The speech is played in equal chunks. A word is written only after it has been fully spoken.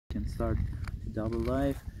start double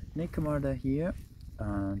life. Nick Camarda here.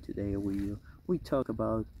 Today we talk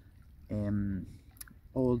about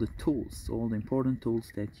all the tools, all the important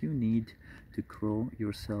tools that you need to grow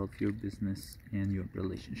yourself, your business, and your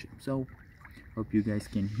relationship. So hope you guys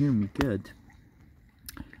can hear me good.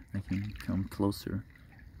 I can come closer.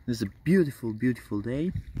 This is a beautiful, beautiful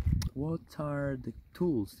day. What are the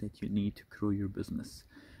tools that you need to grow your business?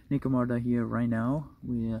 Nick Camarda here. Right now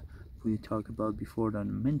we talk about before the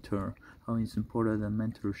mentor, how it's important the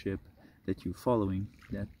mentorship that you're following,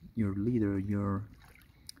 that your leader, your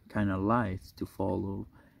kind of life to follow.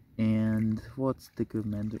 And what's the good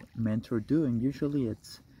mentor doing? Usually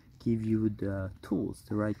it's give you the tools,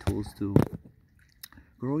 the right tools to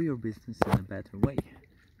grow your business in a better way.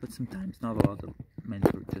 But sometimes not a lot of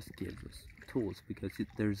mentors just give us tools, because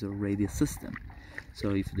there's already a system.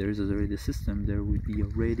 So if there's already a system, there will be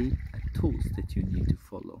already tools that you need to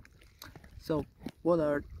follow. So what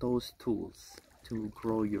are those tools to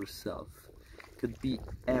grow yourself? Could be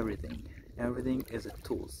everything. Everything is a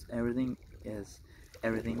tools. Everything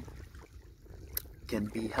can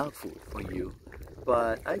be helpful for you.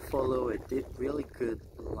 But I follow a really good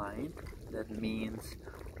line that means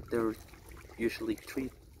there's usually three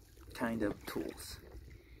kind of tools.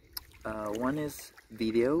 One is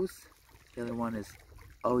videos, the other one is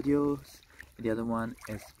audios, and the other one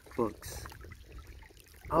is books.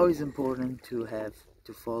 Always important to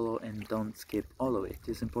follow and don't skip all of it.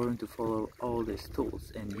 It's important to follow all these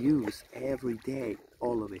tools and use every day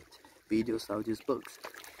all of it. Videos, audios, books.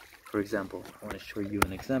 For example, I want to show you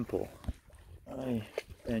an example. I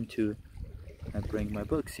bring my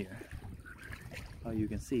books here. How you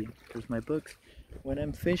can see, here's my books when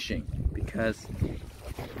I'm fishing, because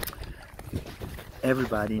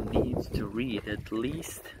everybody needs to read at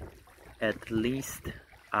least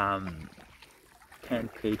 10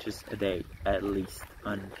 pages a day, at least,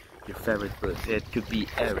 on your favorite book. It could be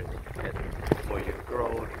everything, for your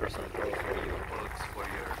growth, personal growth, for your books, for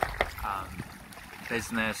your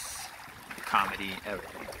business, comedy,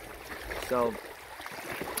 everything. So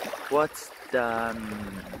what's the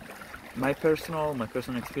my personal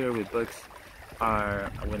experience with books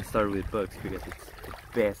are, I'm going to start with books because it's the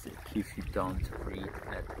basic. If you don't read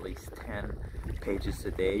at least 10 pages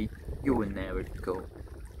a day, you will never go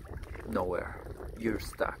nowhere. You're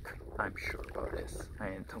stuck. I'm sure about this.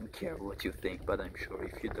 I don't care what you think, but I'm sure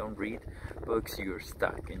if you don't read books, you're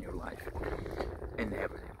stuck in your life, in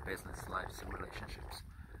everything, business, life, relationships.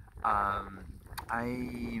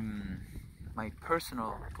 My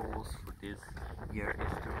personal goals for this year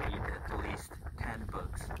is to read at least 10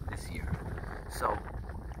 books this year. So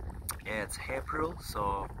it's April,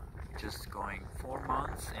 so just going 4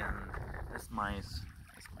 months, and that's my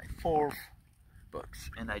fourth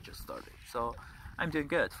books, and I just started. So I'm doing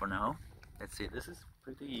good for now. Let's see, this is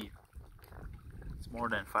it's more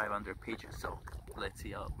than 500 pages, so let's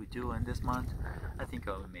see how we do in this month. I think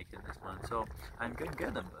I will make it this month. So I'm doing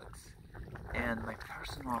good on books. And my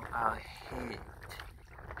personal, I hate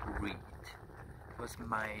read. Was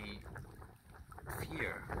my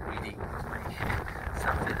fear. Reading was my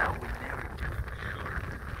something I would never do.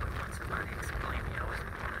 But when somebody explained me I was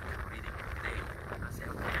important to reading every day, I said,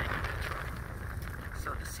 okay, I need to try. So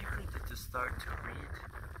the secret is to start to read,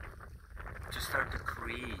 to start to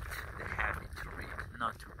create the habit to read,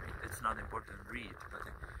 not to read. It's not important to read, but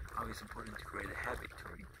always important to create a habit to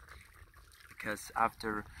read. Because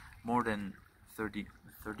after more than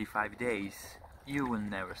 35 days, you will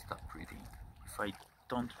never stop reading. If I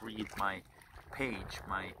don't read my page,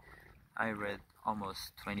 I read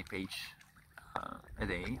almost 20 pages a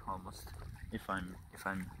day, almost, if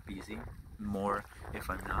I'm busy, more if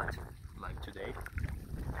I'm not, like today.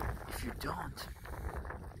 If you don't,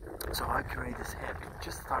 so I create this habit.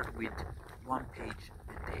 Just start with 1 page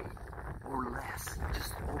a day or less.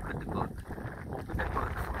 Just open the book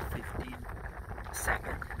for 15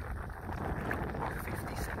 seconds or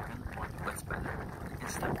 50 seconds, what's better, and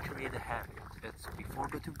start create a habit. It's before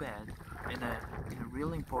go to bed, in a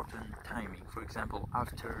really important timing. For example,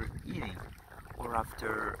 after eating, or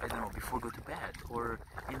after, I don't know, before go to bed, or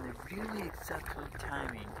in a really exactly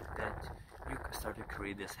timing that you can start to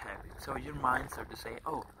create this habit. So your mind start to say,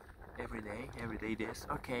 oh, every day this,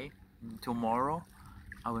 okay, tomorrow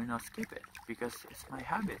I will not skip it, because it's my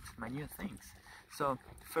habit, my new things. So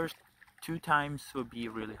first 2 times will be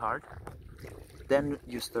really hard, then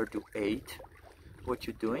you start to hate what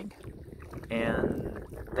you're doing, and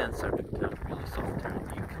then start to become really softer.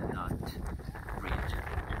 You cannot read, you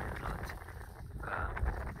cannot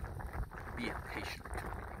be impatient to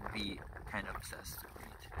read, be kind of obsessed to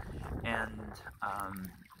read. And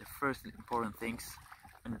the first important things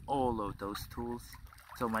in all of those tools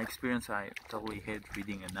So my experience, I totally hate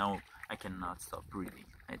reading, and now I cannot stop reading.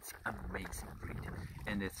 It's amazing read,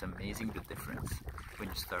 and it's amazing the difference when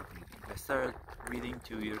you start reading. I started reading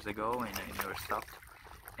 2 years ago, and I never stopped,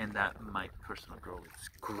 and that my personal growth is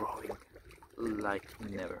growing like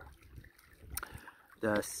never.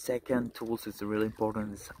 The second tools is really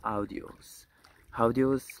important is audios.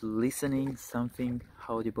 Audios, listening something,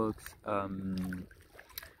 audiobooks,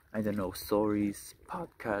 I don't know, stories,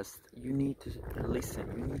 podcasts. You need to listen.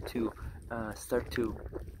 You need to start to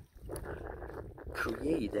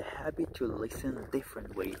create a habit to listen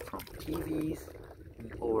different way from TVs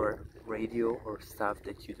or radio or stuff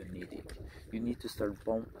that you don't need it. You need to start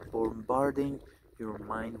bombarding your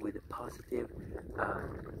mind with positive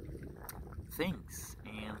things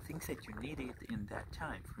and things that you needed in that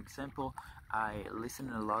time. For example, I listen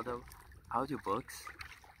a lot of audiobooks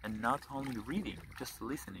and not only reading, just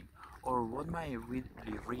listening. Or what I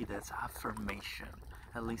read as affirmation.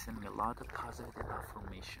 I listen a lot of positive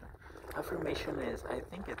affirmation. Affirmation is, I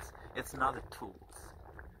think it's not a tool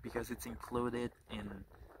because it's included in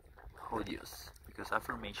audios. Because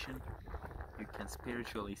affirmation, you can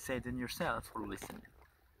spiritually say it in yourself or listen.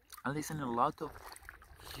 I listen a lot of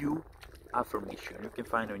you affirmation. You can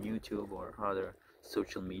find on YouTube or other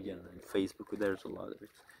social media and Facebook. There's a lot of it.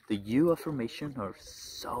 The you affirmation are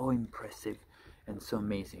so impressive and so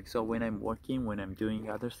amazing. So when I'm working, when I'm doing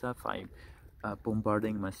other stuff, I'm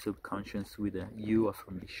bombarding my subconscious with a you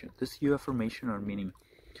affirmation. This you affirmation are meaning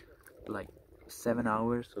like 7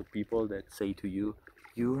 hours of people that say to you,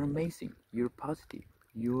 you're amazing, you're positive,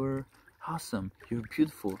 you're awesome, you're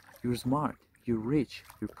beautiful, you're smart, you're rich,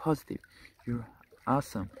 you're positive, you're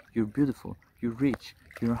awesome, you're beautiful, you're rich,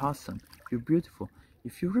 you're awesome, you're beautiful.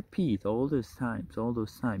 If you repeat all those times,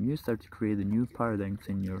 you start to create a new paradigms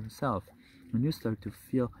in yourself, and you start to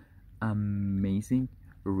feel amazing,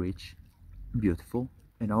 rich, beautiful,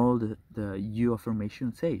 and all the you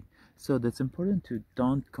affirmation say. So that's important to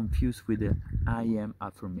don't confuse with the I am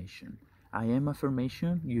affirmation. I am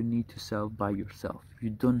affirmation you need to say by yourself. You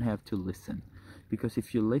don't have to listen, because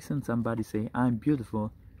if you listen somebody say I'm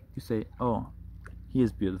beautiful, you say, oh, he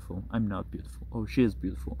is beautiful, I'm not beautiful. Oh, she is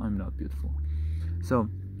beautiful, I'm not beautiful. So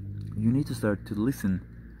you need to start to listen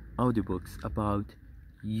audiobooks about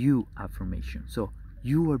you affirmation. So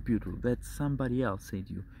you are beautiful, that somebody else said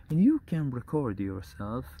you, and you can record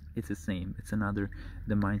yourself. It's the same, it's another,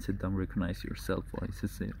 the mindset don't recognize yourself voice.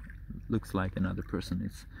 It looks like another person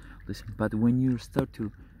is listening. But when you start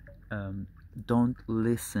to don't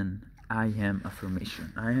listen I am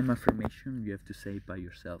affirmation, you have to say by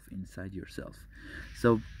yourself, inside yourself.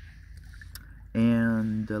 So,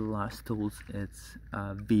 and the last tools, it's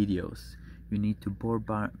videos. You need to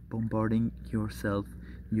bombarding yourself,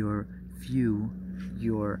 your view,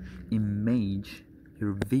 your image,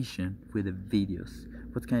 your vision with the videos.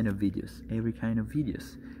 What kind of videos? Every kind of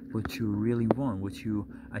videos. What you really want, what you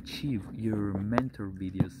achieve, your mentor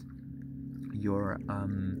videos, your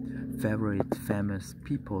favorite famous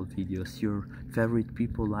people videos, your favorite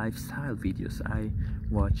people lifestyle videos. I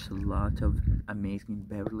watched a lot of amazing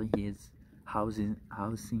Beverly Hills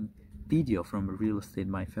housing video from a real estate,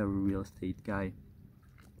 my favorite real estate guy,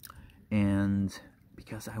 and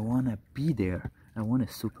because I want to be there, I want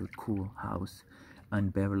a super cool house on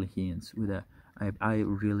Beverly Hills with a I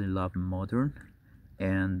really love modern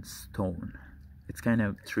and stone. It's kind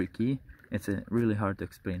of tricky. It's really hard to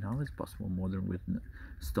explain how it's possible modern with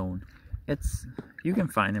stone. It's, you can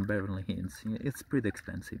find in Beverly Hills. It's pretty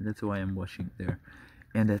expensive. That's why I'm watching there,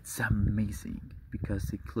 and it's amazing because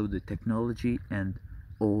it includes technology and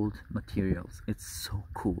old materials. It's so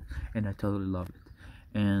cool, and I totally love it.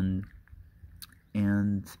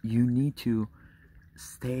 And you need to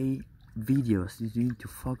stay videos. You need to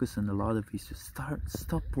focus on a lot of videos.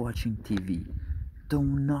 Stop watching TV. Do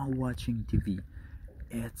not watching TV.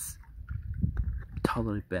 It's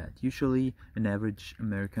totally bad. Usually an average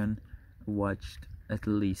American watched at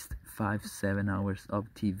least 5-7 hours of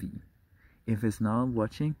TV. If it's not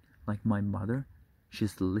watching, like my mother,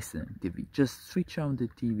 she's listening to TV. Just switch on the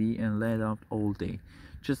TV and let it out all day.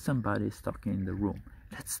 Just somebody is talking in the room.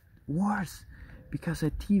 That's worse, because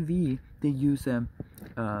at TV they use the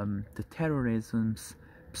terrorism's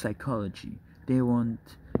psychology. They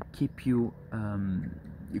won't keep you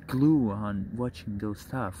glue on watching those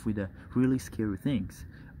stuff with the really scary things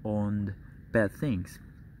on bad things.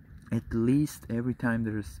 At least every time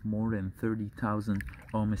there's more than 30,000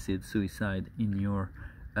 homicide suicide in your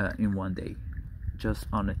in one day, just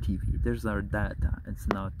on a TV. There's our data. It's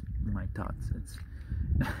not my thoughts. It's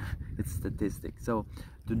it's statistics. So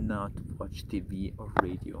do not watch TV or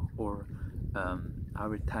radio or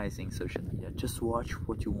advertising social media. Just watch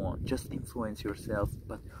what you want, just influence yourself,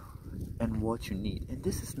 and what you need. And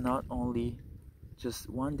this is not only just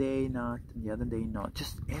one day not, the other day not,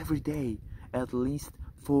 just every day, at least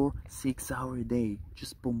 4-6 hours a day,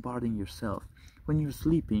 just bombarding yourself. When you're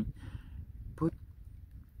sleeping,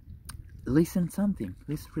 listen something,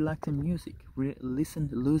 listen relaxing music, listen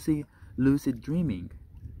lucid dreaming.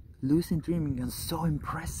 Lucid dreaming is so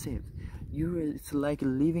impressive. It's like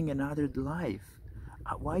living another life.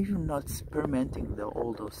 Why you're not experimenting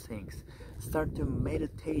all those things? Start to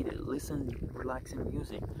meditate, listen relaxing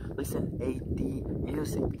music, listen 8D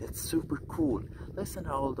music, that's super cool. Listen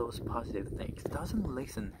to all those positive things. Doesn't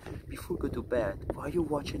listen before go to bed. Why you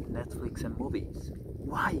watching Netflix and movies?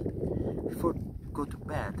 Why? Before go to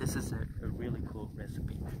bed, this is a really cool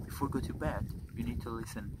recipe. Before go to bed, you need to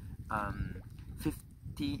listen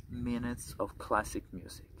 50 minutes of classic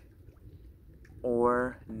music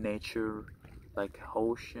or nature, like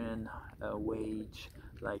ocean, waves,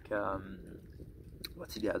 like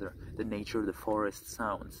what's the other, the nature, the forest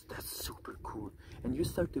sounds. That's super cool. And you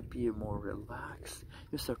start to be more relaxed,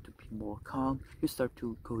 you start to be more calm, you start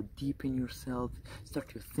to go deep in yourself, start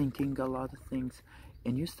to thinking a lot of things,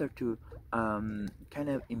 and you start to kind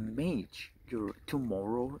of image your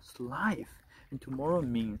tomorrow's life. And tomorrow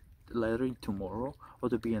means literally tomorrow, or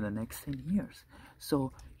to be in the next 10 years.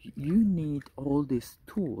 So you need all these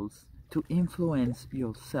tools to influence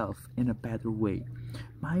yourself in a better way.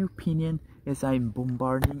 My opinion is I'm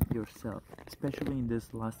bombarding yourself, especially in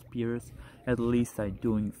this last periods. At least I'm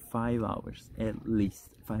doing 5 hours, at least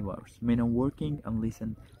 5 hours. When I'm working and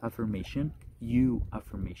listen affirmation, you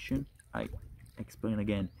affirmation. I explain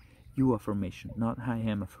again, you affirmation, not I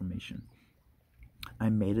am affirmation. I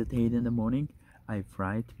meditate in the morning. I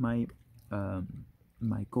write my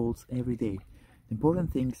my goals every day. The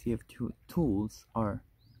important things you have two tools are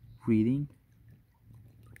reading,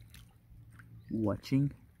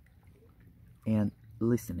 watching, and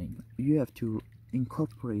listening. You have to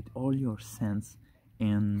incorporate all your sense,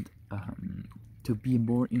 and to be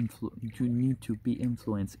more you need to be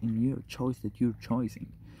influenced in your choice that you're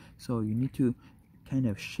choosing. So you need to kind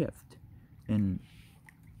of shift, and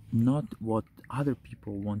not what other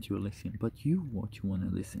people want you to listen, but you what you want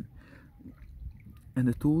to listen. And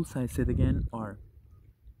the tools, I said again, are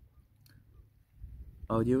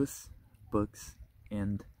audios, books,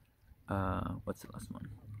 and what's the last one?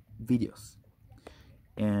 Videos.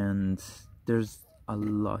 And there's a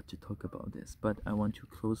lot to talk about this, but I want to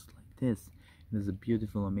close like this. There's a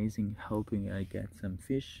beautiful, amazing, hoping I get some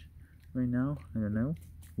fish right now. I don't know,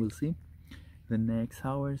 we'll see the next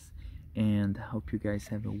hours, and hope you guys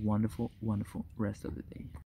have a wonderful rest of the day.